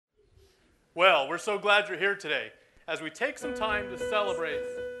Well, we're so glad you're here today as we take some time to celebrate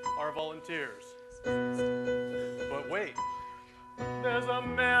our volunteers. But wait, there's a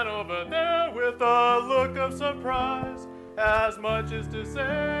man over there with a look of surprise, as much as to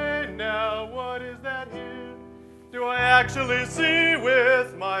say, now what is that here? Do I actually see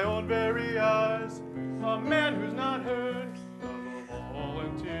with my own very eyes a man who's not heard of a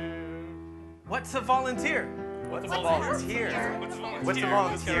volunteer? What's a volunteer? What's a volunteer? What's a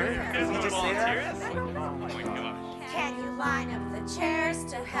volunteer? Can you just say that? Oh my gosh. Can you line up the chairs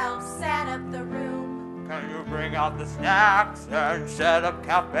to help set up the room? Can you bring out the snacks and set up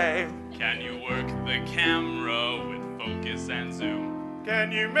cafe? Can you work the camera with focus and zoom?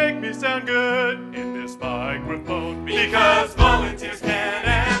 Can you make me sound good in this microphone? Because volunteers can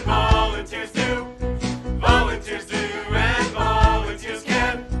and volunteers do. Volunteers do and volunteers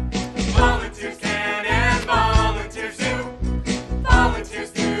can. Volunteers can and volunteers do. Volunteers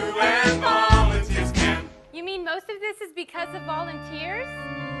do and volunteers can. You mean most of this is because of volunteers?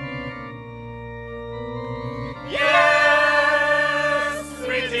 Yes!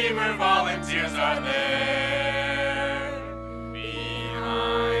 Redeemer volunteers are there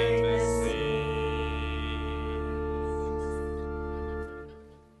behind the scenes.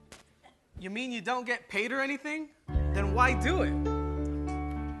 You mean you don't get paid or anything? Then why do it?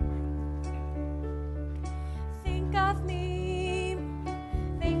 Think of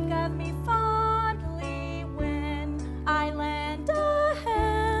me fondly when I lend a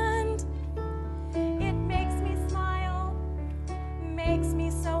hand. It makes me smile, makes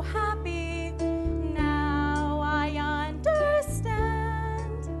me so happy. Now I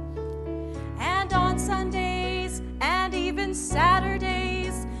understand. And on Sundays and even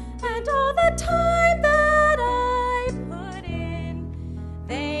Saturdays and all the time that I put in,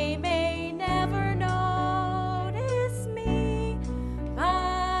 they may never notice me,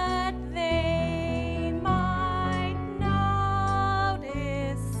 but they might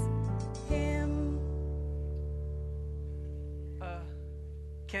notice him.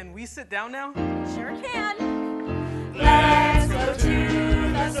 Can we sit down now? Sure can. Let's go to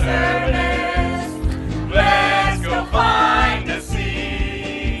the service. Let's go find a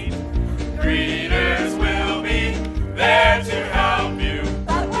seat. Greeters will be there to help you.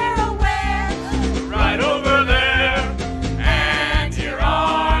 But we're aware. Right over there. And here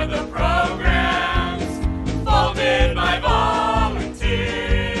are the programs folded by volunteers.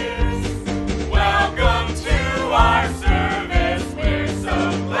 Welcome to our service. We're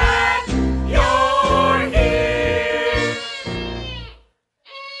so glad you're here.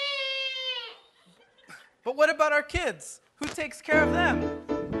 But what about our kids? Who takes care of them?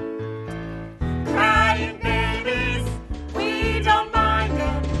 Crying babies, we don't mind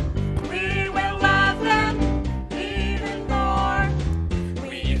them. We will love them even more.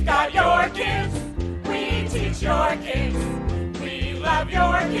 We've got your kids, we teach your kids. We love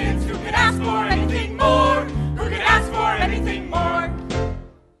your kids. Who could ask for anything more? Who could ask for anything more?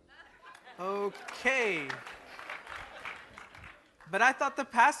 Okay. But I thought the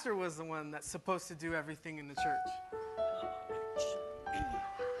pastor was the one that's supposed to do everything in the church.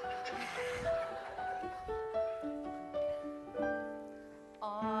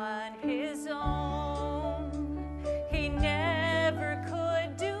 On his own, he never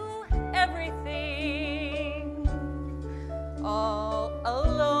could do everything. All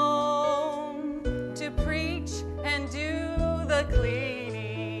alone to preach and do the cleaning.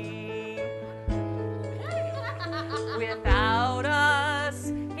 Without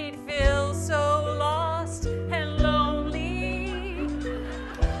us, he'd feel so lost and lonely.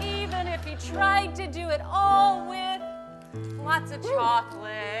 Even if he tried to do it all with lots of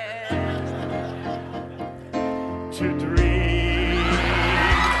chocolate. To dream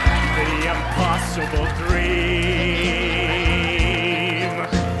the impossible dream,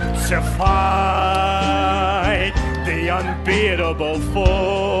 to fight the unbeatable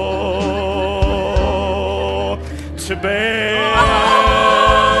foe, to bear.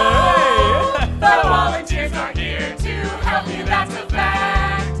 The volunteers are here to help you, that's a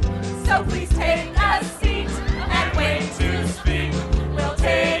fact. So please take a seat and wait to speak. We'll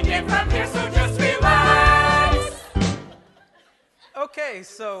take it from here, so just relax. Okay,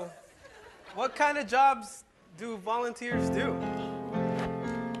 so what kind of jobs do volunteers do?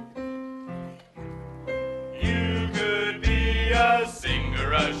 You could be a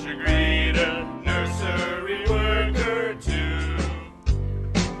singer, usher, greeter, nursery worker too,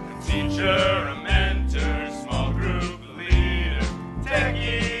 a teacher, a mentor, small group leader,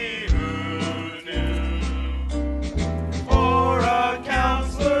 techie who knew, or a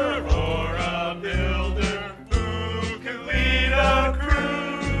counselor or a builder who could lead a crew.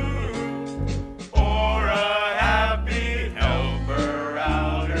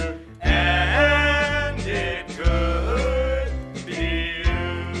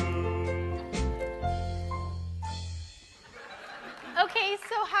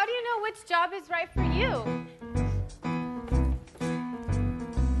 So how do you know which job is right for you?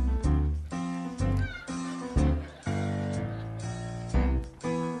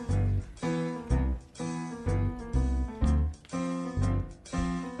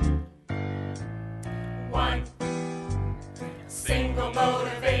 One single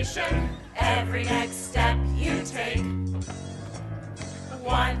motivation, every next step you take.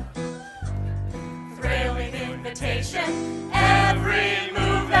 One thrilling invitation, every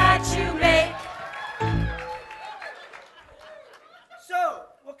move that you make. So,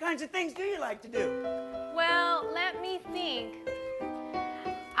 what kinds of things do you like to do? Well, let me think.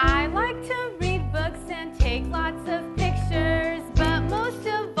 I like to read books and take lots of pictures, but most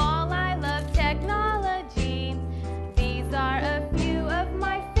of all I love technology. These are a few of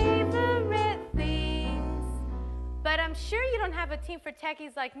my favorite things. But I'm sure you don't have a team for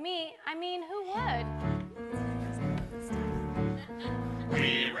techies like me. I mean, who would?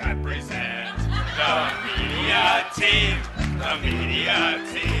 We represent the media team, the media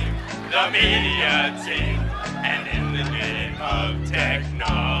team, the media team, and in the name of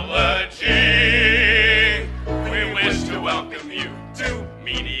technology, we wish to welcome you to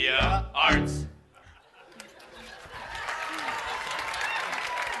Media Arts.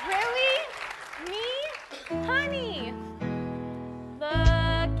 Really? Me? Honey!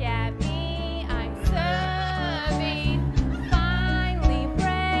 Look at me, I'm serving. Finally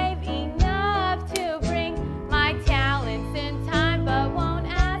brave enough to bring my talents in time, but won't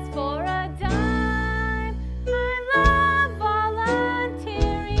ask for a dime. I love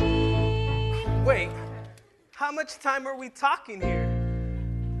volunteering. Wait, how much time are we talking here?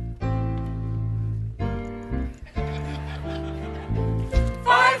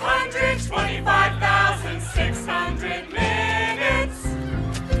 525,600 minutes.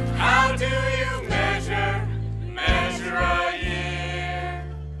 How do you measure a year?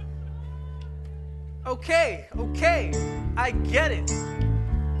 Okay, I get it.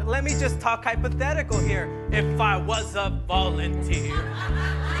 But let me just talk hypothetical here. If I was a volunteer,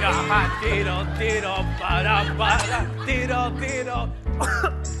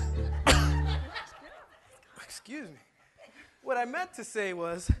 excuse me. What I meant to say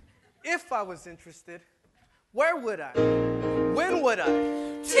was, if I was interested, where would I? When would I?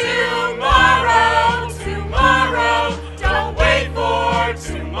 Tomorrow, don't wait for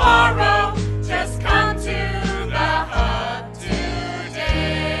tomorrow. Just come to the hub today.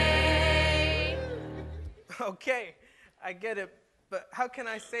 Okay, I get it, but how can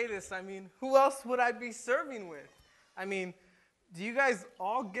I say this? I mean, who else would I be serving with? I mean, do you guys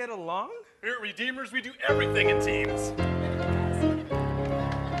all get along? Here at Redeemers, we do everything in teams.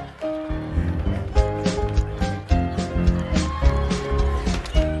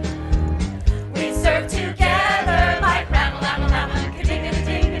 We serve together like ram-a-lam-a-lam-a,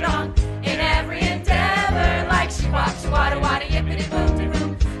 ka-ding-a-ding-a-dong. In every endeavor like shibak, shawada-wada,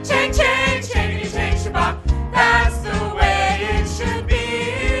 yippity-boom-de-boom. Ching-ching, chingity-ching, shabak. That's the way it should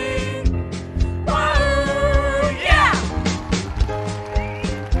be. Woo, yeah!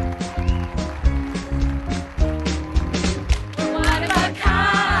 One of a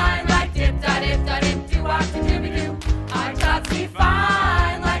kind, like dip-da-dip-da-dip-doo-wop-de-dooby-doo. Our jobs we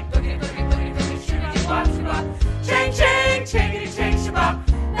find like boogity-boogity-boogity-boogity, shooby-doo-wop-shoo-wop. Ching-ching, chingity-ching, shabak.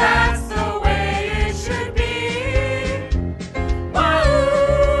 That's the way it should be.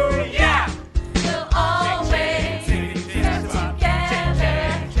 Woo, yeah! We'll always serve together. We'll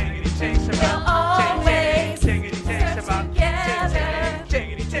always serve together. We'll always serve together.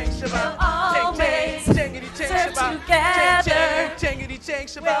 We'll always-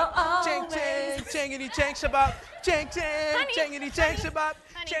 Chang, chang, chang, shabab, chang, chang, Honey, changity, chang, honey, shabab,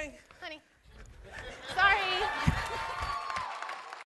 honey. chang.